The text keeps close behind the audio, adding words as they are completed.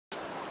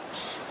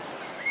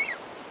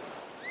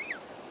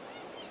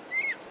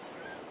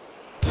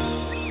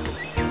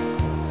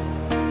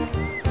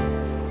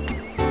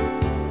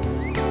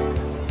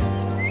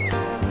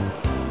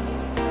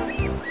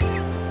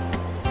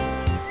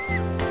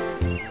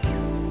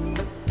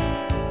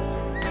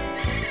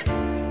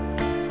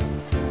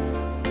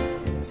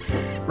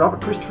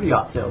Robert Christopher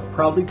Yacht Sales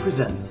proudly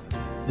presents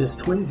this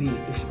Twin Vee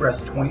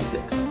Express 26,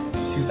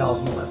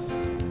 2011.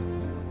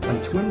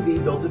 When Twin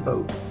Vee builds a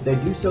boat, they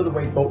do so the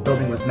way boat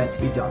building was meant to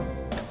be done,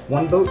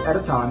 one boat at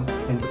a time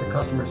and with the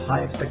customer's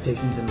high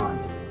expectations in mind.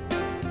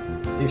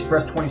 The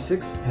Express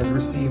 26 has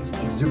received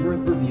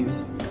exuberant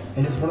reviews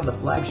and is one of the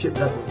flagship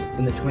vessels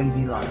in the Twin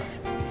Vee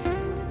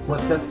lineup. What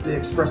sets the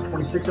Express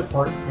 26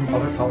 apart from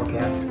other power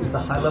cats is the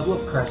high level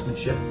of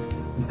craftsmanship,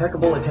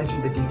 impeccable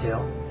attention to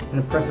detail,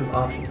 and impressive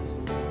options.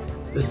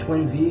 This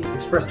Twin Vee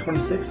Express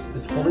 26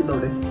 is fully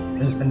loaded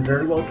and has been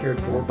very well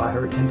cared for by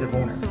her attentive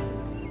owner.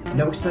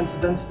 No expense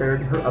has been spared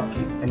in her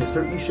upkeep, and it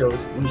certainly shows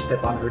when you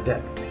step on her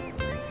deck.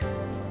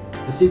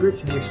 The secret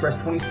to the Express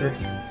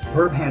 26's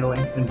superb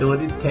handling and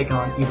ability to take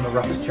on even the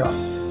roughest chop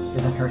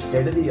is in her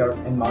state-of-the-art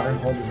and modern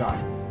hull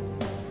design.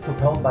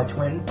 Propelled by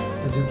twin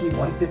Suzuki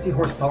 150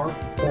 horsepower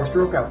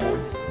 4-stroke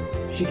outboards,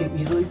 she can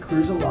easily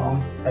cruise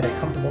along at a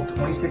comfortable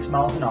 26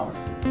 miles an hour,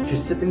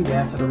 just sipping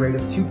gas at a rate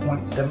of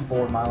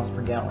 2.74 miles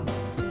per gallon,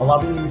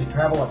 allowing you to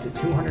travel up to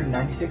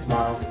 296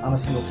 miles on a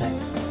single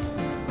tank.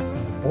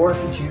 Or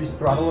if you choose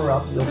throttle her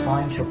up, you'll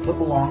find she'll clip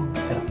along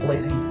at a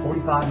blazing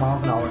 45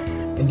 miles an hour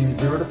and do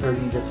 0 to 30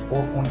 in just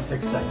 4.6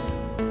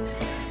 seconds.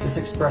 This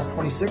Express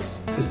 26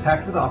 is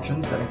packed with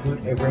options that include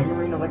a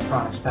Raymarine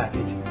electronics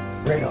package,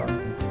 radar,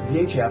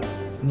 VHF,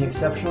 and the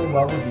exceptionally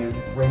well-reviewed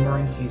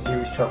Raymarine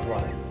C-Series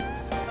chartplotter.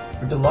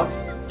 For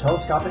deluxe,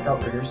 telescopic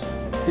outriggers,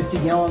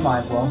 50-gallon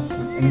livewell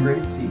with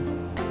integrated seat,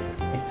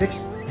 a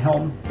fixed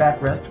helm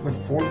backrest with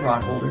 4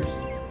 rod holders,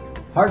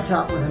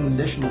 hardtop with an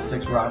additional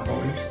 6 rod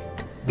holders,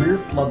 rear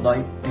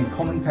floodlight, and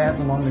coaming pads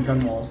along the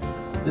gunwales,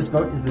 this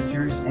boat is the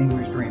serious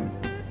angler's dream.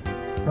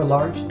 Her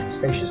large,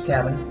 spacious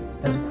cabin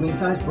has a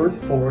queen-size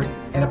berth forward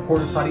and a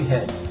porta potty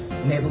head,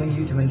 enabling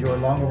you to enjoy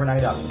long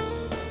overnight outings.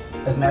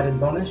 As an added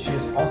bonus, she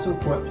is also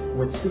equipped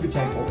with scuba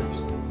tank holders.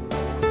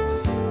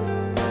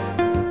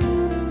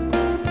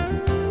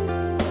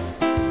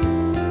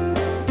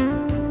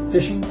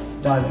 Fishing,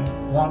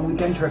 diving, long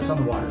weekend trips on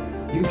the water,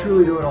 you can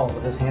truly do it all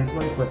with this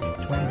handsomely equipped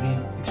Twin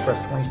Vee Express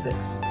 26.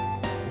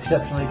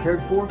 Exceptionally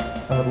cared for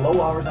and with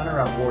low hours on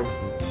her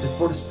outboards, this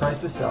boat is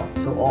priced to sell,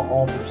 so all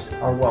offers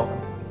are welcome.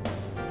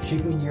 She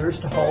can be yours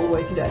to haul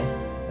away today,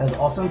 as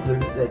also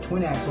includes a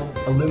twin-axle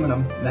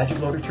aluminum magic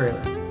loader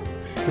trailer.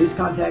 Please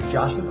contact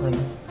Josh McLean,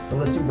 the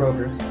listing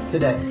broker,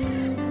 today